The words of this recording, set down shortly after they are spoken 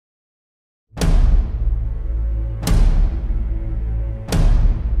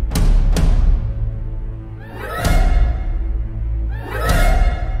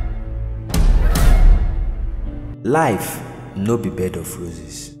Life no be bed of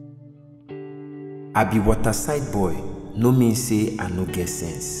roses. I be waterside boy, no mean say I no get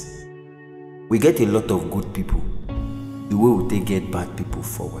sense. We get a lot of good people, the way we take get bad people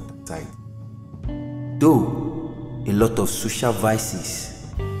for waterside. Though a lot of social vices,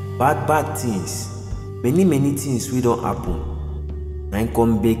 bad things, many things we don't happen. And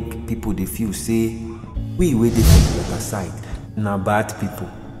come make people they feel say we dey for waterside na bad people.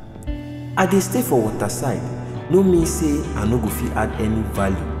 I dey stay for waterside, no mean say I no go fit add any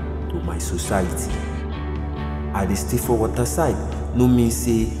value to my society. I dey stay for waterside, no mean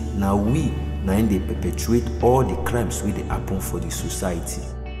say na we dey perpetuate all the crimes wey dey happen for the society.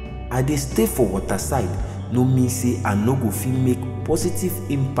 I dey stay for waterside, no mean say I no go fit make positive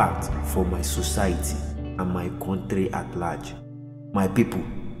impact for my society and my country at large. My people,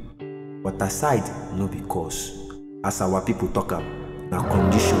 waterside no be cause. As our people talk am, na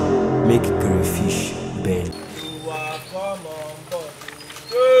condition make crayfish bend. You are come on board.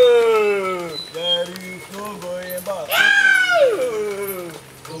 There is no going back.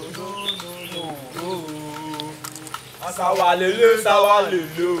 Asawalele, sawalele.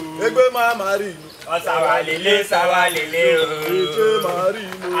 Egbe ma mari. Asawalele, sawalele. Egbe mari.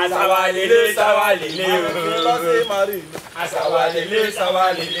 Asawalele, sawalele. Lọ́sẹ̀ mari. Asawalele,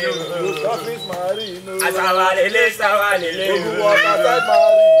 sawalele. Lọ́sẹ̀ mari. Asawalele, sawalele. Waterside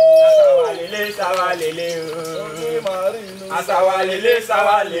mari. Asawalele, sawalele. Lọ́sẹ̀ mari. Asawalele,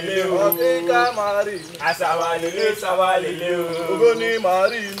 sawalele. Afrika mari. Asawalele, sawalele. Ogoni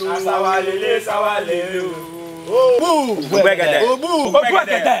mari. Asawalele, sawalele.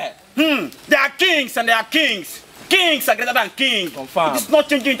 They are kings and they are kings. Kings are greater than kings. Confirm. It is not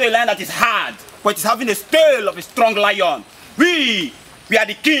changing into a lion that is hard, but it is having a scale of a strong lion. We are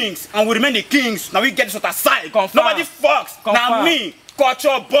the kings and we remain the kings. Now we get this waterside. Nobody fucks. Now me,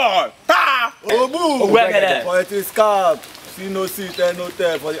 culture ball. For it is scarf. See no see, tell no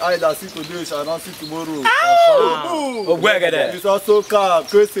tell. For the eye that see today shall not see tomorrow. It's also carved.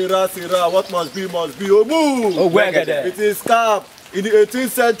 Sera, what must be, must be. It is carved in the 18th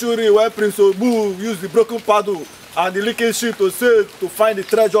century when Prince Obu used the broken paddle and the leaking ship to sail to find the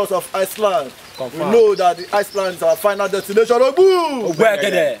treasures of Iceland. We know that the Iceland is our final destination. I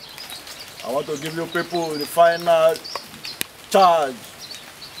want to give you people the final charge.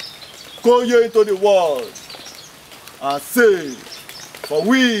 Go ye into the world and say, for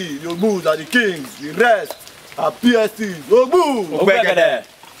we, the Obus, are the kings, the rest are PSTs. Obu!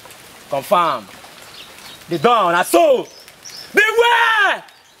 Confirm. The dawn, and so, beware!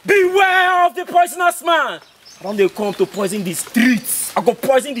 Beware of the poisonous man! I don't they come to poison the streets. I go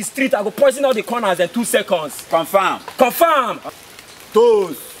poison the street, I go poison all the corners in 2 seconds. Confirm. Confirm!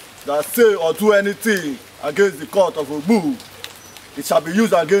 Those that say or do anything against the court of Obu, it shall be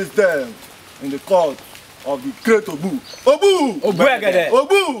used against them in the court of the great Obu. Obu! Ogwegede!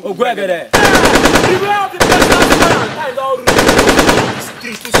 Obu! Ogwegede! Beware of the poisonous man! That is all rude.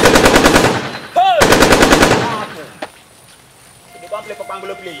 Hey! They don't play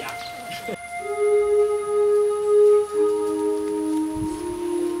Papangolo player.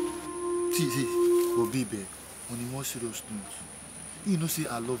 See, Obibe, on a more serious note, you know, say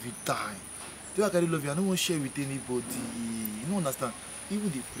I love you, die. The way I love you, I don't want to share with anybody. You don't understand? Even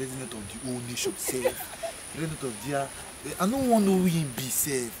the president of the whole nation, president of their, I don't want to know who he be,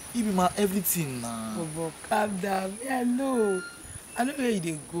 safe. He be my everything now. Bobo, calm down. I know where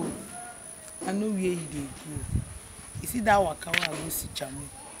they go. I know where they go. You see that wakawa I go see Chamu.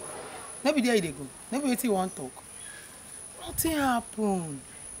 Maybe there they go. Maybe what you want to talk. Nothing happen.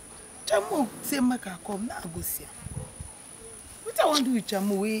 Chamu say make I come, now I go see him. What I want to do with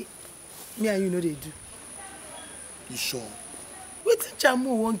Chamu, way me and you know they do. You sure? What Chamu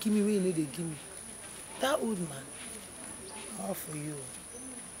won't give me, way you know they give me. That old man, all for you.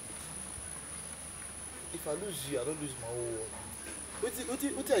 If I lose you, I don't lose my whole world.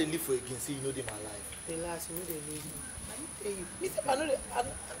 What I live for again? Say you know they my life. The last you know they leave me. I tell you. Listen, I know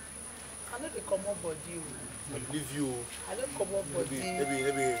they come up body. I leave you. I don't come up body. Maybe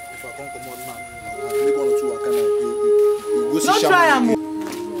if I can't come out now, I'll make 1 or 2 I can don't try am.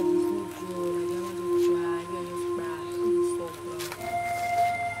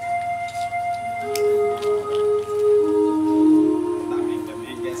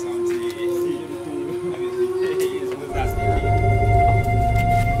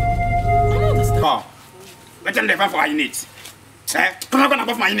 Let them never for our unit. Come on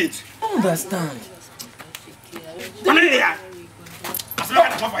above my unit. I don't understand. Come on here.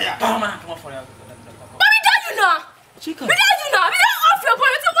 Come on for you. But we done you now. We done you now. We done off your boy.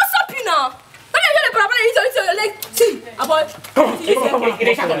 What's up you now? When you get the problem, you like see. About.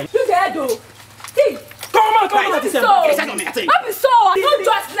 Look at though. See. Come Not be so. Not be so. Don't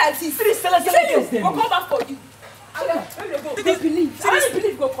just like this. We'll come back for you. They believe. I don't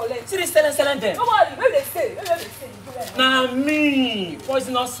believe go collect. See this selling them. Come on, maybe they say. Nah, me.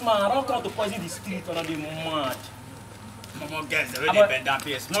 Poisonous man. I don't come to poison the street or the mad. Mama guys, they already bend down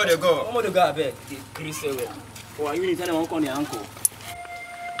place. More they go. More they go, I beg. Chris away. For you need to tell them on your uncle.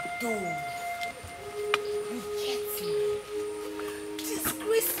 Dude, you get me.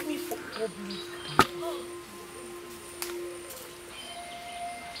 Disgrace me for public.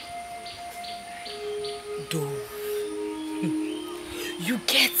 Dude, you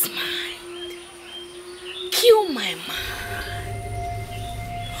get mine. Kill my man.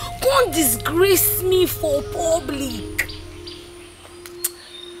 Don't disgrace me for public.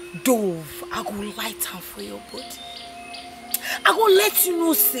 Dove, I go light hand for your body. I go let you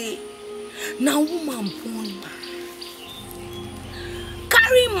know, say, now woman born man.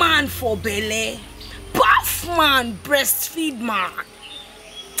 Carry man for belly, bath man, breastfeed man.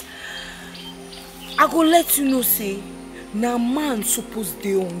 I go let you know, say, now man suppose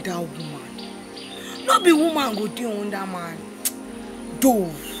dey under woman. Not be woman go dey under man.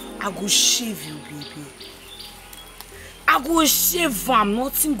 Dove, I go shave you, baby. I go shave am,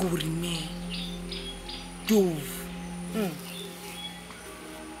 nothing go remain. Dove.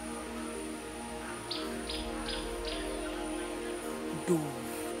 Dove.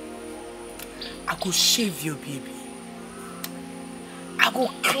 I go shave your baby. I go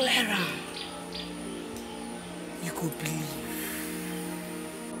clear am. You go believe.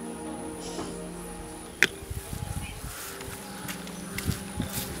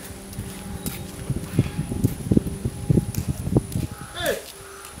 Hey,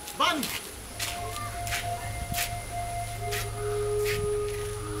 Bunny.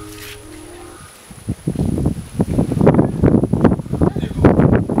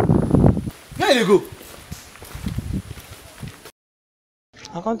 Where you go?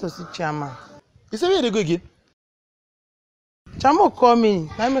 I come to see Chama. You say where you go again? Chama call me.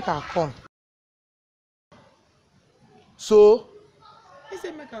 Let me come. So, He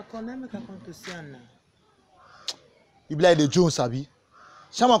said make her come. Let me come to see her now. you be like the Jones, Abi.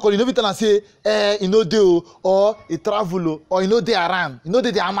 Shaman call you, no be tell am say, you know dey or he travel or you know dey around, you know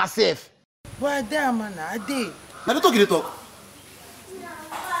dey there myself. But I dey, man. I dey. Now they talk, they talk.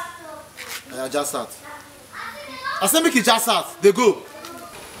 Just start. I say make it just start. They go.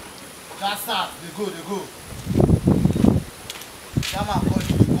 Just start. They go. Shaman call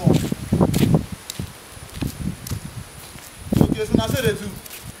you, they go. Okay, so now say they do.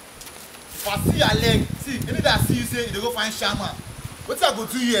 If I see your leg, see, any that see you say you dey go find Shaman. What I go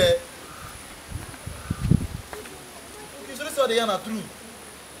do here? Okay, so this is what they are not true.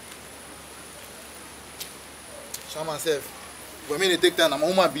 Shaman self. But me they take time, I'm a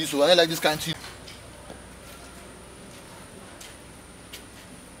woman being so I don't like this kind of thing.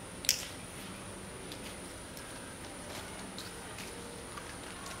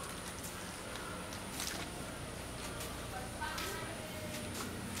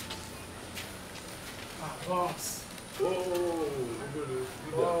 Boss.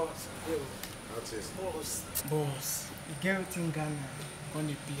 Boss, you get everything Ghana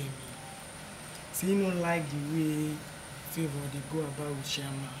gonna play me. See, you don't like the way favor they go about with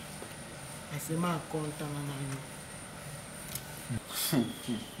Shama. I say, man, come down on you.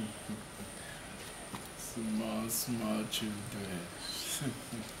 Small children.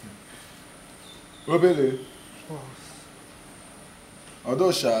 Obele. Boss.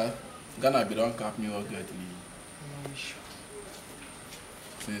 Although shy, Ghana be don't cap me or get me. No issue.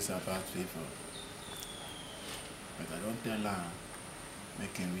 Since about favor. But I don't tell her,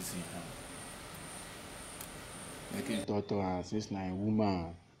 make him reason her. Make him talk to her since na a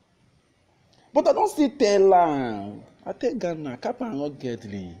woman. But I don't still tell her. I tell Ghana, cap and not get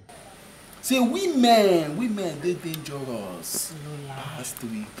me. Say women, they dangerous. No lie. Pass to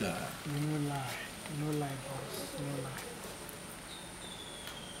we God. No lie. No lie, boss. No lie.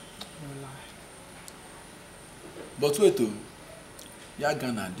 No lie. But wait oh, ya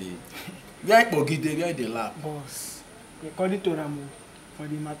Ghana dey. Where Pogi dey, where they laugh. Boss, according to Ramo, for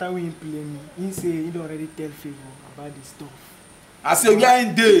the matter we play me, he say he don't already tell Favor about the stuff. I say where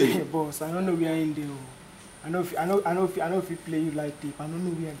in dey. Boss, I don't know where in there. I know if he play you like tape. I don't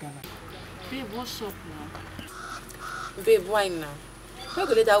know where Ghana. Babe, what's up now? Babe, why now? Why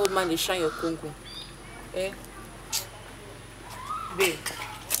go let that old man dey shine your Congo? Eh? Babe,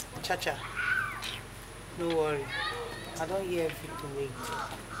 Chacha, no worry. I don't hear everything wey you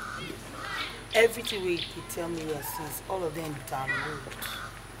talk. Everything wey you tell me here since, all of them download.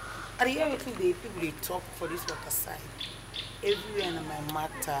 I dey hear everything people they talk for this WATERSIDE. everywhere na my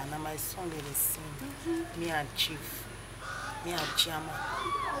matter, na my song they sing. Me and Chief, me and Chama.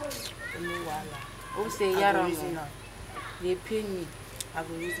 No wala. Oh, say Yara, they pay me. I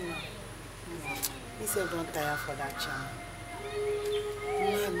go reason now. He said don't tire for that Chama.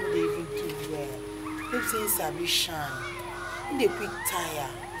 Man, no, they even do well. People say sabi shine. They quick tire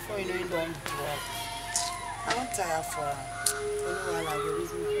before you know you don't drop. I don't tire for her. No wala, I go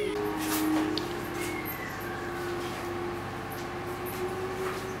reason now.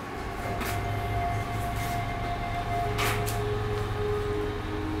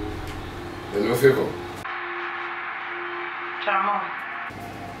 Hello, Favor. Chama.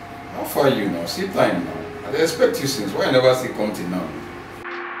 How far you now? See time now. I expect you since. Why I never see come till now?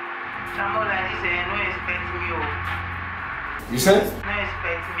 Chama, like this, you no expect me. Oh. You said? No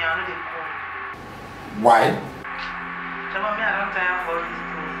expect me, I know they come. Why? Chama, me, I don't tire for this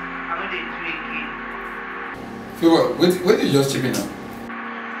thing. I know they do again. Favor, wait till you just chip in now.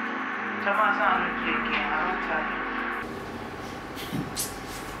 Chama, I don't do again. I don't tire.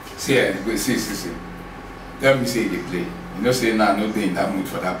 See. Tell me say they play. You know say now no day in that mood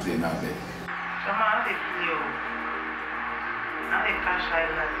for that play now there. Chama, I they play. I they cash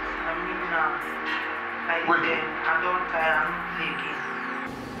highlights. I mean now. Like them, I don't tire. I don't play again.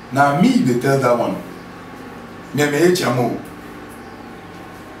 Now me they tell that one. Me chamo.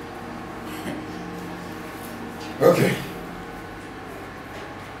 Okay.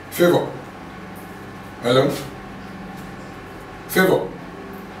 Favor. Hello? Favor.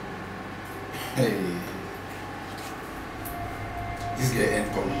 Hey. This guy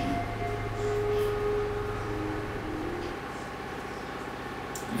ain't coming.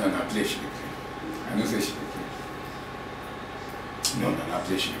 No, play she play. I know say she play. No,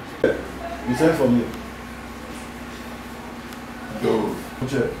 play she play. You sent for me. No.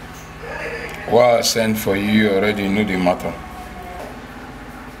 Check. What I sent for you already know the matter.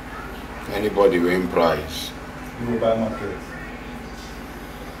 Anybody win price. You go buy market.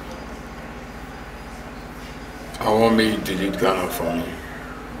 I want me to delete Ghana from me.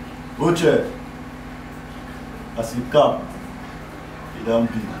 Oche, as you come, it don't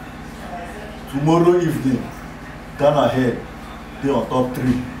be. Tomorrow evening, Ghana head, they on top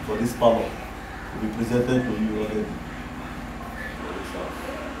 3 for this parlor. Will be presented to you already.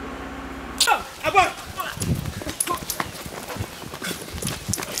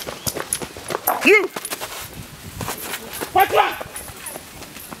 You! Patla!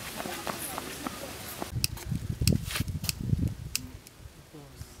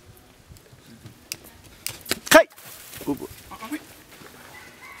 Hey!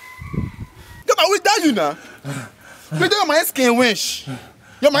 Get away, that you now. You do my skin winch.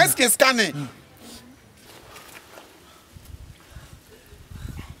 Your my skin scanning.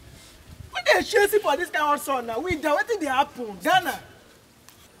 What they chasing for this kind of son now? We there, what did they happen? Ghana.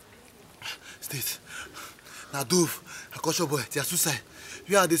 State. Now Dove, I caught your boy, they are suicide.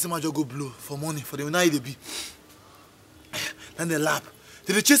 We are the same as go blow for money for the night they be. Then they lap.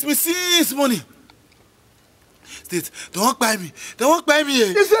 They chase me since morning. State, don't walk by me. Don't walk by me.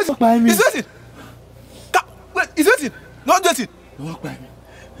 Is this walk by me? Is this it? Wait, is this it? Not this it. Don't walk by me.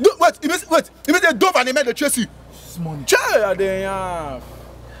 Wait, it means they Dove and they made the chase you. This morning. Chai, are they young?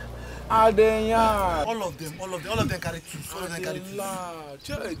 All of them carry tools. All of them carry tools.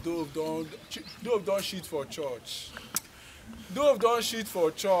 Chai, Dove don't shit for church. Dove don't shit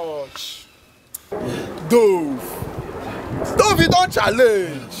for church. Dove, you don't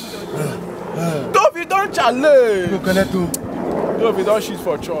challenge. Dove, you don't challenge. Dove, you don't shit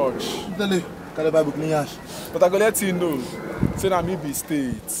for church. But I go let you know, say na me be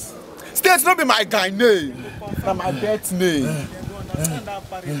State. State no be my guy name, na my birth name.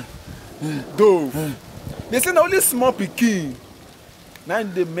 Dove, they say na only small pikin na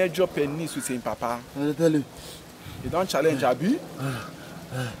dey measure penis with him papa. I tell you. You don't challenge Abi?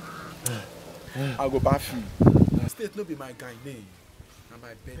 I go baff you. State no be my guy name, na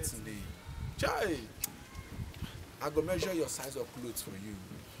my birth name. Chai, I go measure your size of clothes for you.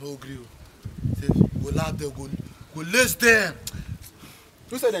 No agree. Say go lab them, go lace them.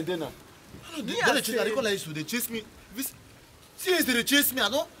 Who said them now? They chase me. Seriously, they chase me. I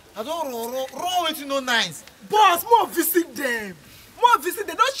don't run with no nines. Boss, more visit them.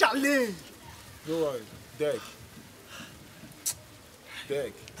 They don't challenge. Don't worry, Deg.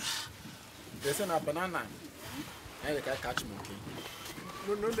 They say na banana. I they can catch monkey.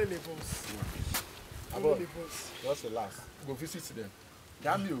 No, the boss. About what's the last? Go visit them.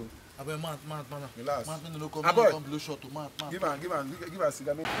 Damn you. About man. Relax. Man, no come blow shot to man. Give her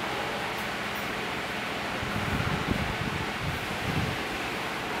cigar.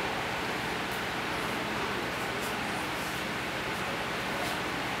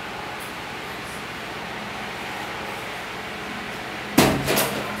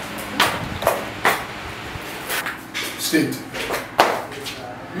 State.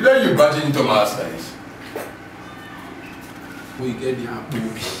 You know you barging into my house like this. When you get the MOB.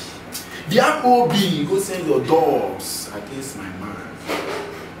 The MOB, you go send your dogs against my man.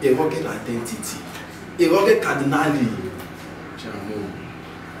 A rugged identity. A rugged cardinality. Chamo,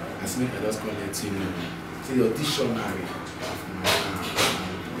 as me, I just call let you know. Say your dictionary of my man.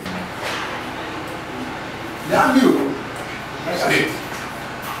 Damn you! State.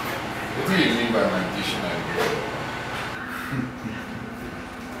 What do you mean by my dictionary?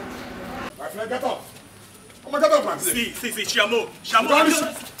 My friend, get up. Come on, get up, man. See, Shamo.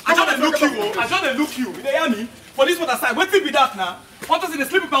 I just look you. You hear me? For this WATERSIDE, what be that now? Want to see the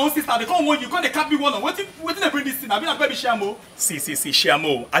sleep with my own sister? They come on you, can't they cap me one on? What they bring this thing? I mean, I baby Shamo. See,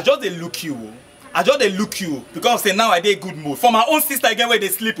 Shamo. I just look you. Because say now I dey good mood. For my own sister again where they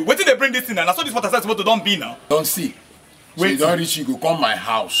sleep. What did they bring this in? And I saw this WATERSIDE supposed to don't be now. Don't see. So you don't reach, you go come my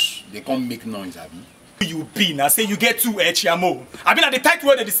house. They come make noise, abi. You be now say you get too Chiamo. I mean at the tight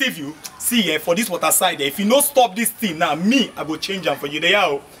word they deceive you. See for this WATERSIDE, if you no stop this thing now, me I go change them for you. They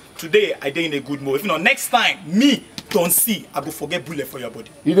are today I dey in a good mood. If you know next time me don't see, I go forget bullet for your body.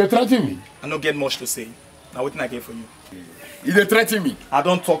 You dey threaten me? I don't get much to say. Now what can I get for you? You dey threaten me? I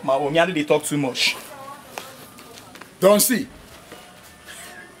don't talk my own. Me and they talk too much. Don't see.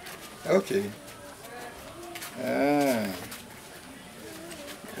 Okay.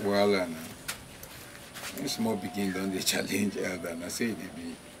 Well, small begin don't they challenge elder and I say they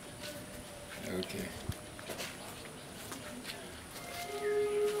be okay.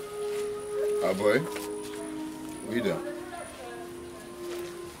 Ah boy, we done.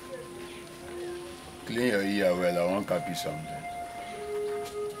 Clean your ear well, I won't copy something.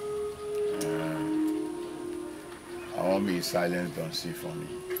 I want me silence don't see for me.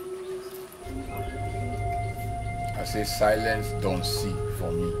 I say silence don't see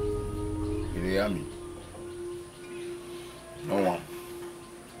for me. You hear me? No one.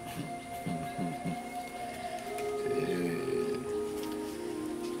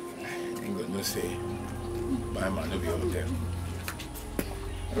 Ain't got no say. My man will be hotel.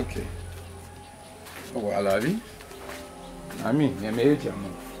 Okay. Oh, well, I mean, you may hate your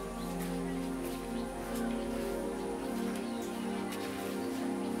mom.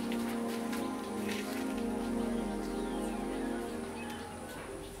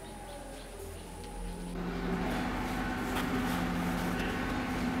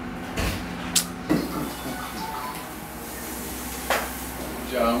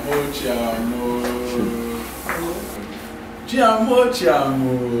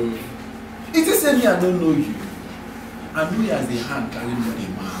 Chiamo. It is me, I don't know you. I know you as the hand carrying the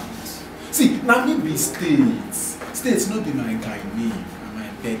mouth. See, now me be States. States not be my guy name and my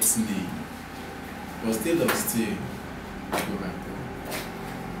pet's name. But still of still. Go back there.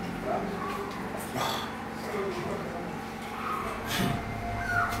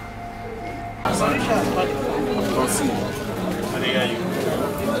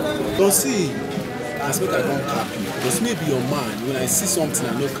 Don't see. As make I don't cap you. Because maybe your man, when I see something I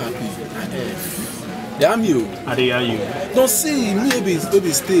no cap you, I F. Damn you. I hear you. Don't see, maybe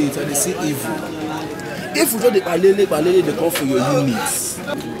States and they see evil. If you don't they come for your units.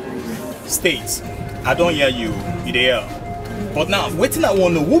 States, I don't hear you. You there? But now, waiting I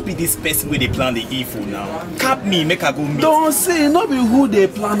want to know who be this person where they plan the evil now. Cap me, make I go meet. Don't say, not be who they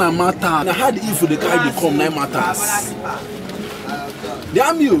plan a matter. Now how the evil they carry they come, nine matters.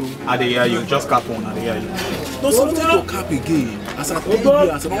 Damn you! I hear you, just cap on, I hear you. No, so don't cap again. As I tell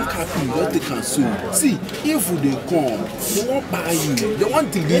you, as I don't cap you, don't take and so. See, if they come, they won't buy you, they won't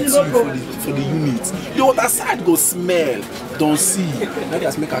delete you for the unit. The other side go smell, don't see. Now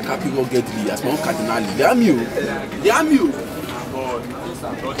just make a cap you go get the as my own cardinality. Damn you! Damn you! God,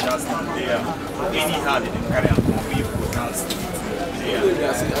 don't just stand there. Anyhow, they don't carry on for you, can't stand there.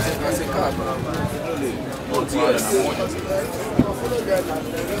 I say cap. Don't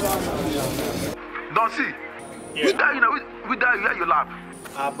see. Yeah. With that, where you laugh.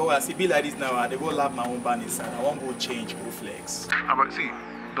 But I see be like this now, they go lap my own band inside. I won't go change, go flex. But see,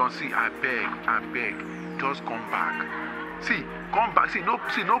 don't see, I beg, just come back. See, come back. No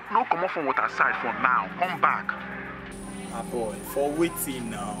come off from WATERSIDE for now. Come back. Boy, for waiting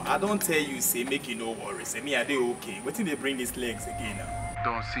now. I don't tell you, say, make you no worry. Say, me, are they okay? Wait till they bring these legs again now.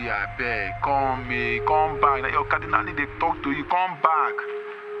 Don't see, I beg, come back. Now your cardinality, they talk to you, come back.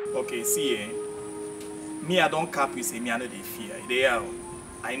 Okay, see, me, I don't cap you, say, me, I know they fear. They are,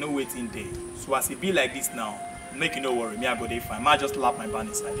 I know waiting day. So as it be like this now, make you no worry, me, I go there fine. I just lap my band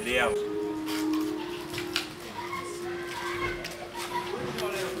inside. They are.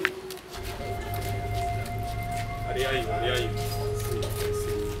 They are you.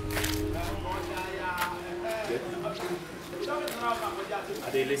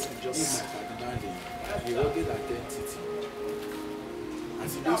 say, listen, just... The rugged identity.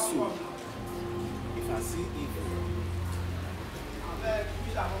 As it is so, if I see evil,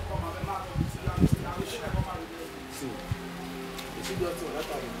 see, you see that one that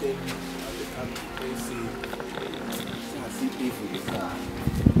I will tell you, I say, I see evil before.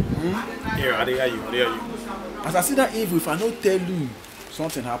 Here, I hear you. As I see that evil, if I don't tell you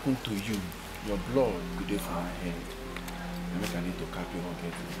something happened to you, your blood could go from my head. I make I need to cap your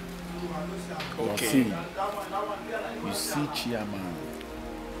rugged. Okay. You see chairman.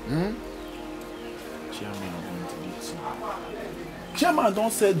 Chairman want to meet you. Chairman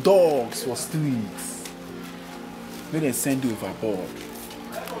don't sell dogs for streets. Then they send you overboard.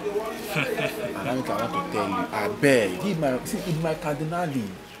 And I want to tell you, I beg, it's my cardinality.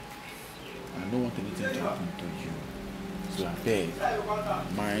 I don't want anything to happen to you. So I beg,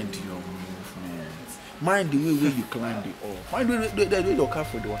 mind your movements. Mind the way you climb the wall. Mind the way you come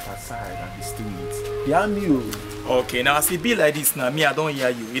from the water side and the streets. You hear me? Okay, now as it be like this now, me I don't hear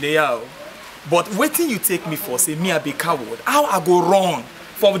you. You hear? But waiting you take me for, say me I be coward. How I go wrong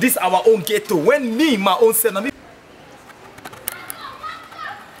from this our own ghetto when me my own self me.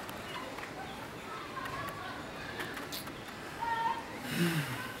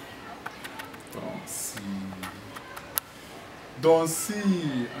 Don't see.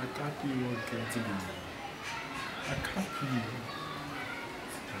 I can't be what getting you. I can't be.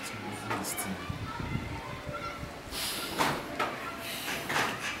 That's my this thing.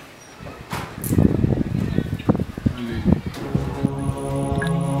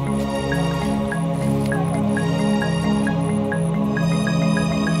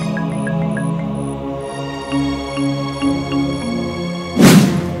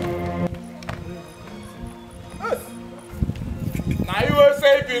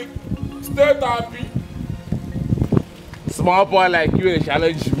 Happy. Small boy like you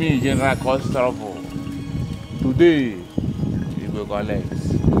challenge me, General cause trouble. Today, you go collect.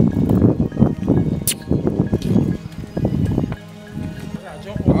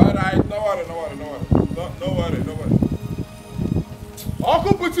 Alright, no worry.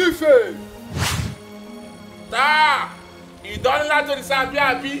 Uncle Petife! Da! You don't like to disappear,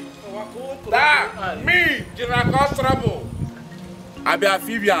 Abi? Da! Me, General cause trouble. I be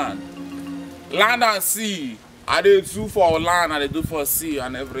amphibian. Land and sea. I dey do for land, I dey do for sea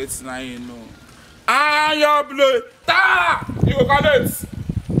and everything, you know. Ah, your blue. Ta! You go collect.